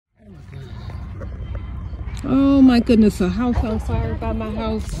Oh my goodness, a house on fire by my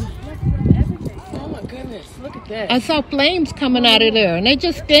house. Oh my goodness, look at that. I saw flames coming out of there and they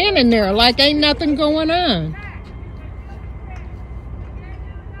just standing there like ain't nothing going on.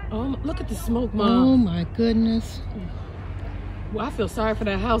 Oh, look at the smoke, Mom. Oh my goodness. Well, I feel sorry for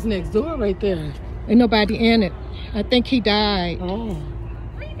that house next door right there. Ain't nobody in it. I think he died. Oh.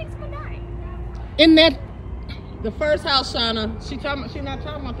 Where do you think someone died? In that, The first house, Shauna. She not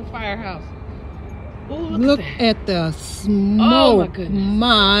talking about the firehouse. Ooh, look at at the smoke. Oh my goodness.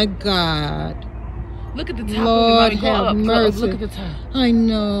 My God. that. Look at the top. Lord Go have up, mercy. Look at the top. I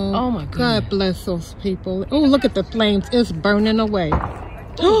know. Oh my God goodness. bless those people. Oh, look at the flames. It's burning away.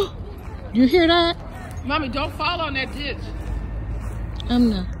 You hear that? Mommy, don't fall on that ditch. I'm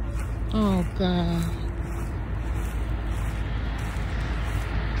not. Oh God.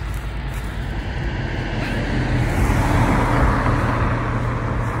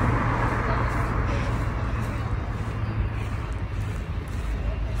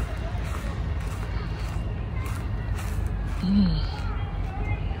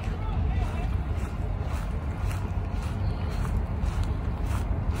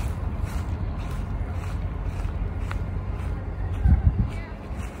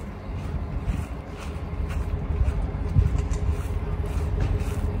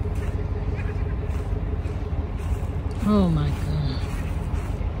 Oh my God.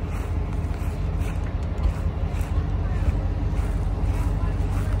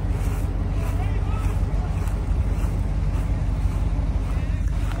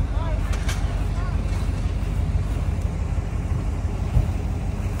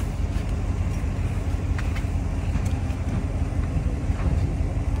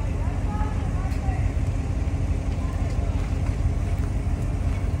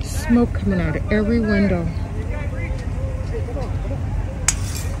 Smoke coming out of every window.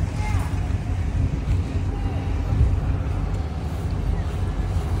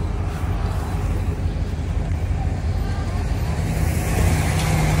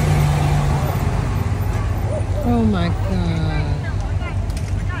 Oh my God.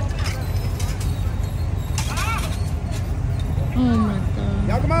 Oh my God.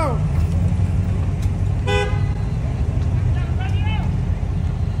 Y'all come on.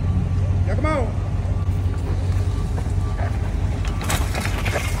 Y'all come on.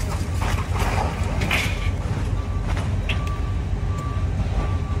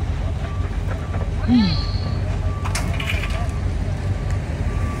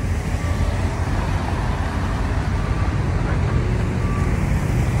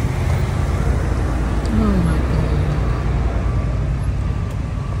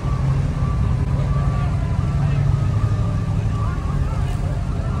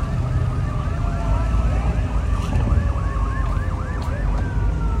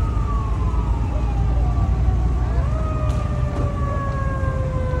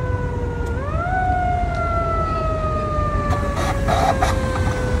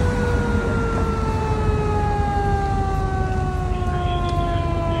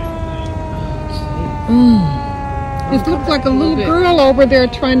 It looks like a little girl over there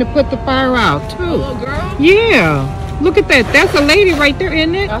trying to put the fire out too. A little girl? Yeah. Look at that. That's a lady right there,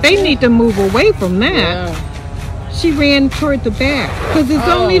 isn't it? They need to move away from that. Yeah. She ran toward the back because it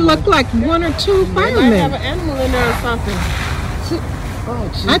only looked like one or two They might firemen. have an animal in there or something.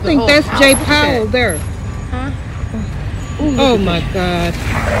 Oh, geez, I the think whole that's house. Jay Look at Powell that. there. Huh? Oh my God.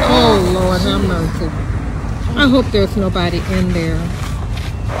 Oh Lord have mercy. I hope there's nobody in there.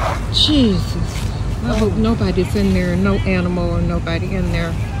 Jesus. I hope nobody's in there. No animal or nobody in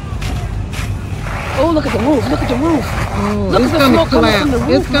there. Oh, look at the roof. Look at the roof. Oh, Look it's at the gonna smoke coming from collapse. the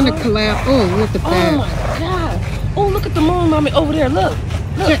roof, It's gonna Mom. collapse. Oh, look at Oh that. my God. Oh, look at the moon, Mommy, over there. Look.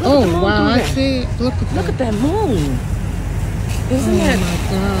 Look at the Oh moon wow, through I there. see it. Look at Look that. at that moon. Oh Isn't my that?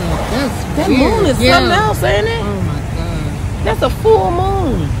 God, that's That weird. moon is Yeah. something else, ain't it? Oh my God, That's a full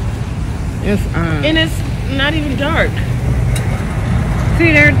moon. it's odd. And it's not even dark.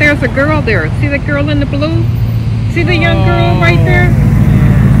 See there's a girl there. See the girl in the blue? See the young girl right there?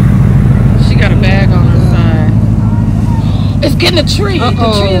 She got a bag on her side. It's getting a tree. The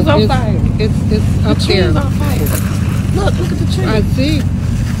tree is on fire. It's up The tree there. is on fire. Look at the tree. I see.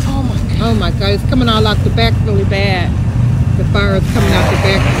 Oh my God. Oh my God, it's coming all out the back really bad. The fire is coming out the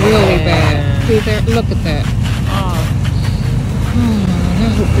back really bad. See there? Look at that. Oh. Oh, I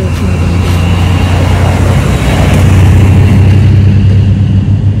hope there's nobody.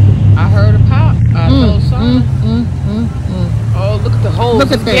 I heard a pop. I told someone. Oh, look at the hose.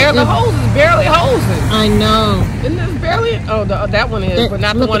 Look at that. The hose is barely hosing. I know. Isn't this barely? Oh, that one is, but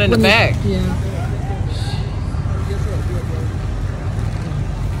not the Look one at in the back. Yeah.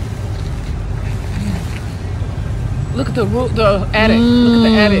 Look at the attic. Look at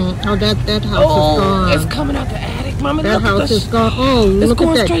the attic. Oh, that house is gone. It's coming out the attic, Mama. That house is gone. Oh, it's look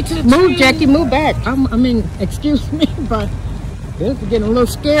going at that. Straight to the move, tree. Jackie, move back. I mean, excuse me, but this is getting a little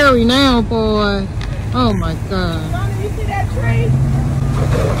scary now, boy. Oh my God. Mama, you see that tree?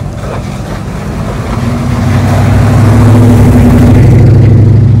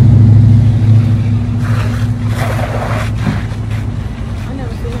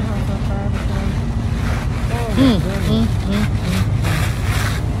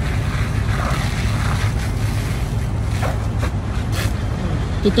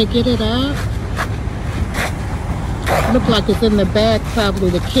 Did they get it out? Look like it's in the back, probably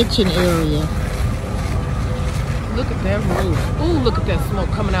the kitchen area. Look at that roof. Ooh, look at that smoke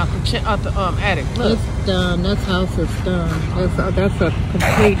coming out the attic. Look. It's done. That's house is done. That's a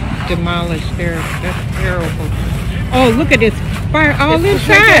complete demolished there. That's terrible. Oh, look at this fire all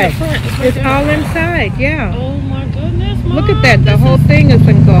inside. It's all inside. Yeah. Oh my goodness, Mom. Look at that. The whole thing is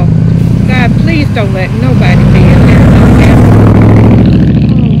engulfed. God, please don't let nobody be in there.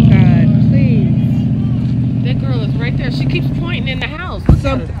 Right there, she keeps pointing in the house.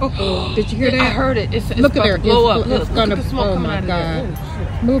 Oh, did you hear that? I heard it. It's look at there. Blow up. It's gonna. Look at the smoke coming out of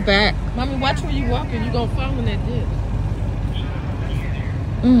there. Move back. Mommy, watch where you walking. You gonna fall in that ditch.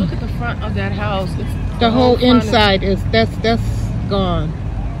 Look at the front of that house. It's the whole inside is that's gone.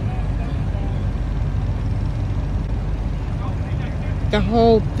 The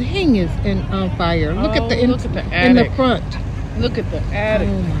whole thing is on fire. Look at the look at the attic. in the front. Look at the attic.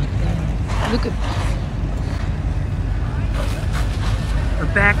 Oh my God. Look at. The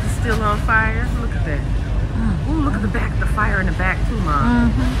back is still on fire. Look at that. Ooh, look at the back, the fire in the back too,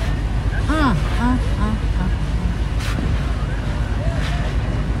 Mom.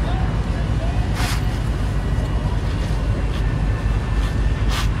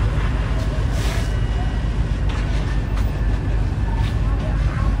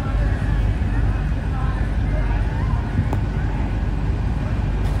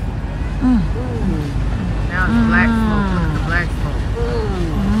 Now it's black smoke. Look at the black smoke.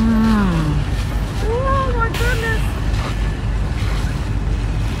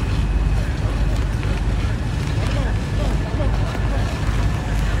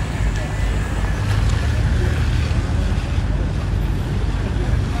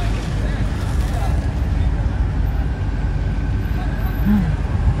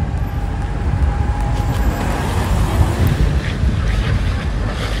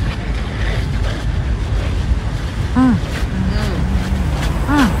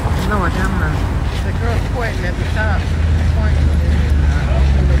 Lord, the girl's pointing at the top. Pointing. I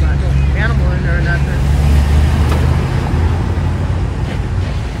don't know about no animal in there or nothing.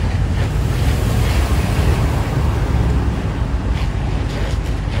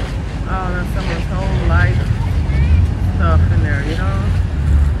 Oh, there's someone's whole life stuff in there, you know?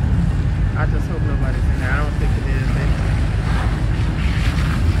 I just hope nobody's in there. I don't think it is.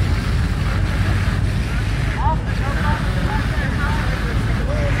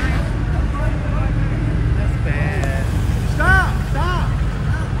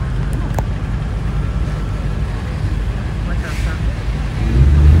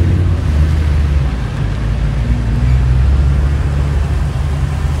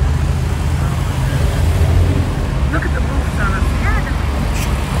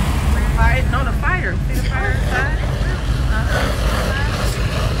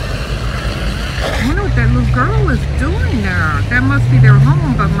 Girl is doing there. That must be their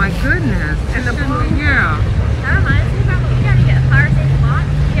home, but my goodness. And the blue, yeah. That reminds me about we gotta get a fire safe lock.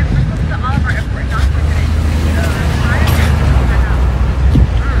 Yeah, we're supposed to get all of our airport documents in it.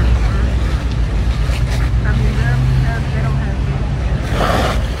 I mean, they don't have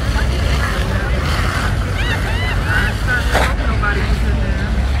nobody was in there.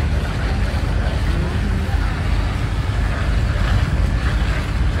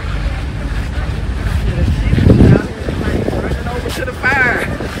 To the fire.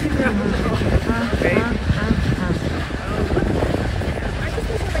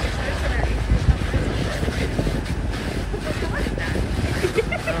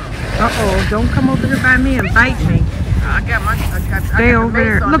 Uh-oh, don't come over here by me and bite me. Stay over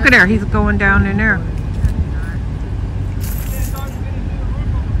there. Look at there. He's going down in there.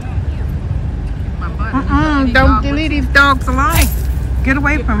 Don't leave these dogs alone. Get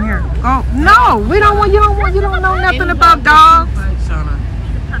away from here. Go. No, we don't want. You don't know nothing about dogs.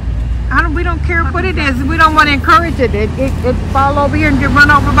 We don't care what it is. We don't want to encourage it. It fall over here and get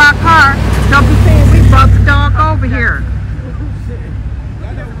run over by a car. Don't be saying we brought the dog over here.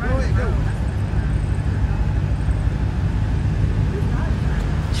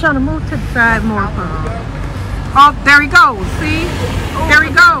 Trying to move to the side more. Oh, there he goes. See? Oh, There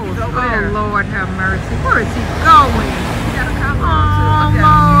he goes. over there. Oh, Lord have mercy. Where is he going? He gotta come Oh, on, too. Look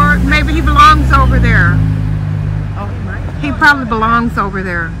at Lord. Maybe he belongs over there. him. Oh, he might. He probably belongs over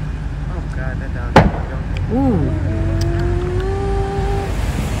there. Oh, God, that dog. Ooh.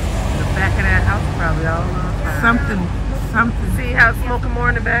 The back of that house probably all on fire. Something. See how it's smoking more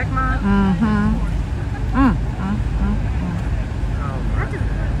in the back, Mom? Mm-hmm. Oh,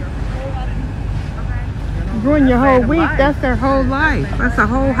 Ruin your whole That's week. life. That's their whole life. That's a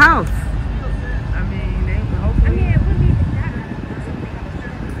whole house. I mean, they hopefully. it wouldn't be that.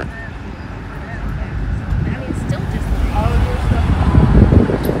 It's still just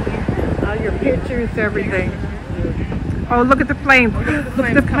All your pictures, everything. Oh, look at the flames. Look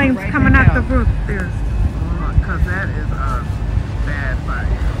at the flames right coming back out the out. roof there. Because that is a bad fire.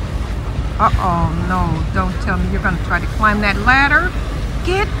 Uh-oh, no. Don't tell me you're going to try to climb that ladder.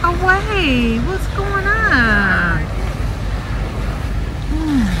 Get away. What's going on?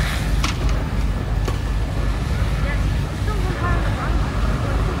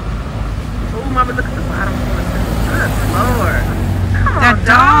 Oh, Mama, look at the bottom one. Good Lord. Come on, That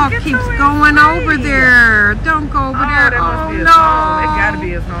dog get keeps your going ass over away. there. Don't go over there. That must be his no. home. It gotta be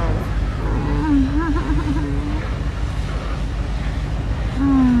his home.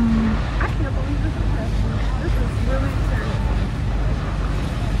 I can't believe this is happening. This is really terrible.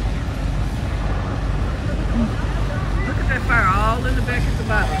 Look at that fire all in the back at the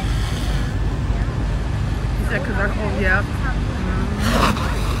bottom. He said, because our home, yeah.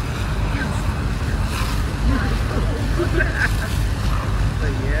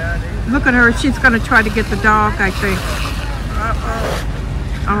 But yeah, they, Look at her. She's going to try to get the dog, I think.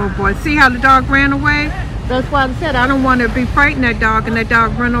 Oh, boy. See how the dog ran away? That's why I said I don't want to be fighting that dog and that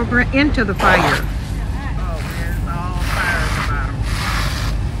dog run over into the fire. oh man, it's all fire at the bottom.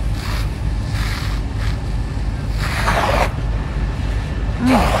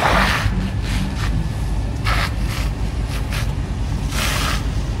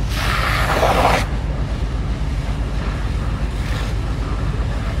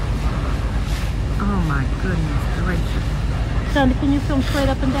 Oh my goodness gracious. Sandy, can you film straight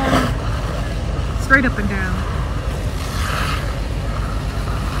up and down? Straight up and down.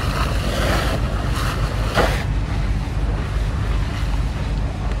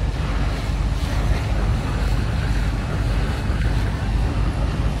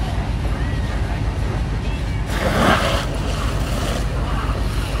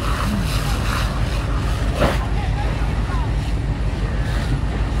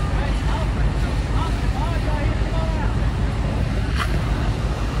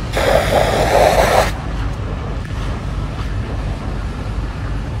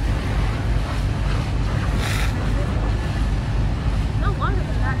 No longer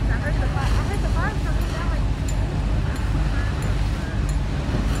than that, 'cause I heard the fire coming down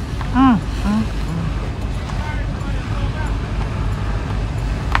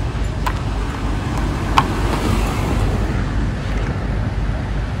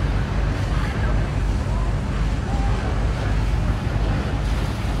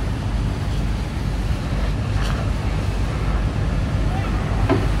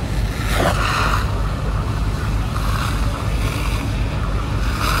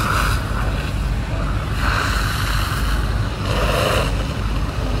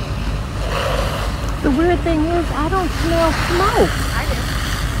The weird thing is I don't smell smoke. I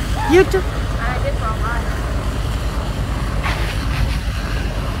did. You do? I did for a while.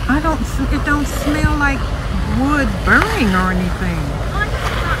 It don't smell like wood burning or anything. Well, I guess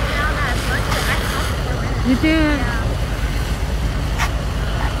it's not down as much, but I smelled it for a minute. You did? Yeah.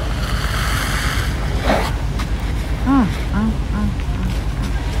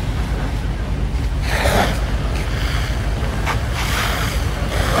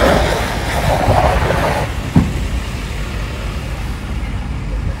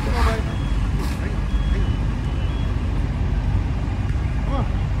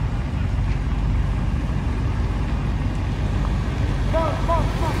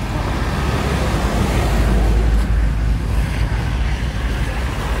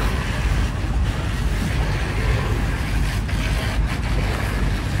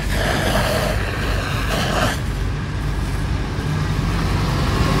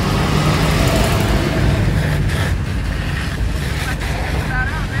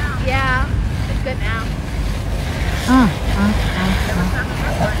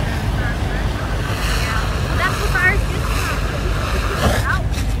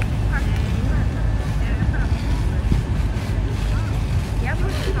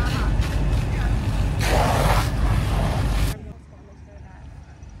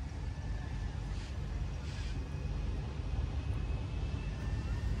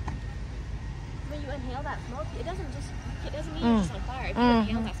 you inhale that smoke, it doesn't mean you're just on fire. If you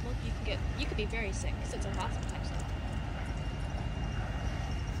inhale that smoke, you could be very sick. So it's a toxic type stuff.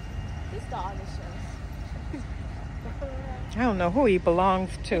 This dog is just. I don't know who he belongs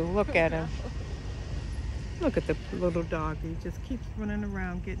to. Look at him. Look at the little dog. He just keeps running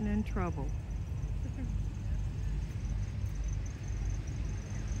around getting in trouble.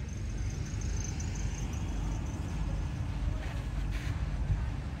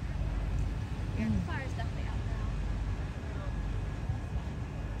 Yeah, the fire's definitely out now.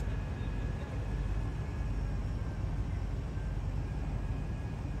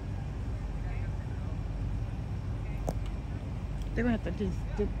 They're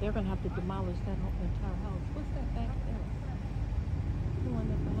gonna have to demolish that whole entire house. What's that back there? The one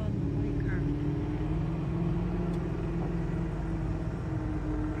that's behind the white car.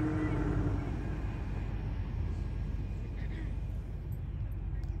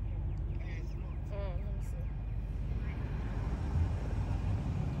 Let me see.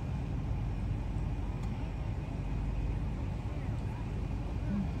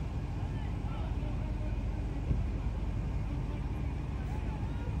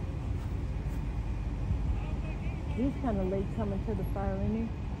 He's kind of late coming to the fire, isn't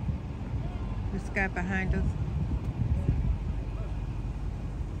he? This guy behind us.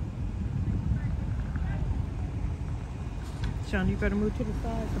 Sean, you better move to the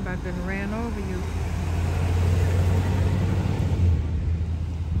side. Somebody done ran over you.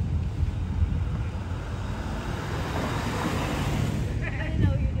 I didn't know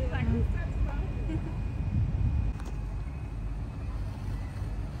what you were doing.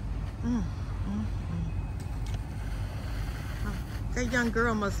 That young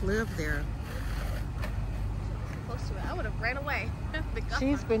girl must live there. Close to it. I would have ran away.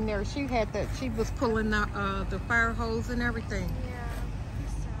 She's been there. She was pulling the fire hose and everything. Yeah.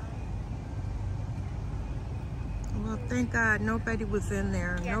 Well, thank God nobody was in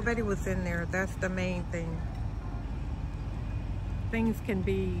there. Yeah. Nobody was in there. That's the main thing. Things can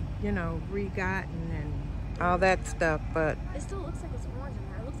be, re-gotten and all that stuff, but It still looks like it's orange in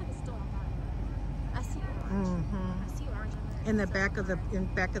there. It looks like it's still on fire. I see orange. I see orange in there. in the back of the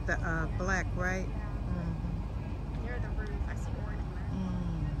black, right? Yeah. Near the roof, I see orange in there.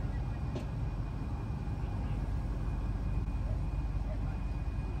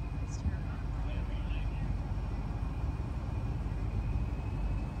 It's terrible.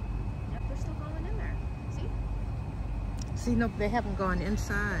 Yep, they're still going in there. See? See, no, they haven't gone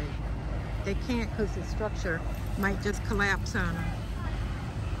inside. They can't because the structure might just collapse on them.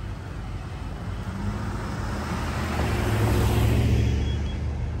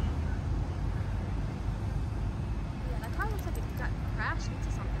 Yeah, that car looks like it got crashed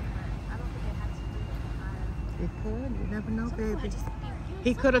into something, but I don't think it had to do with the fire. It could. You never know, Someone baby. just-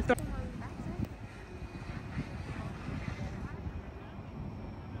 He could have.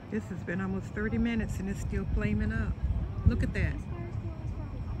 This has been almost 30 minutes and it's still flaming up. Look at that. These fires go on for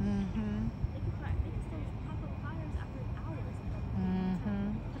hours. Mm-hmm. They can still pop up fires after hours and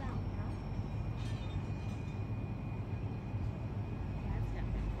then put out, Yeah, it's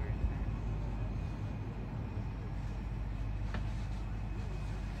definitely fire there.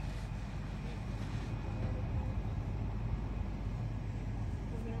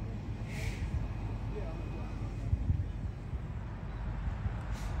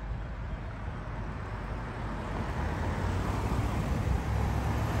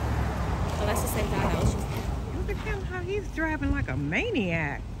 Oh, that's the same guy that was just Look at him, how he's driving like a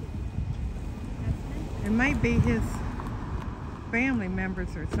maniac. It might be his family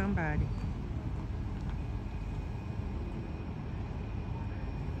members or somebody.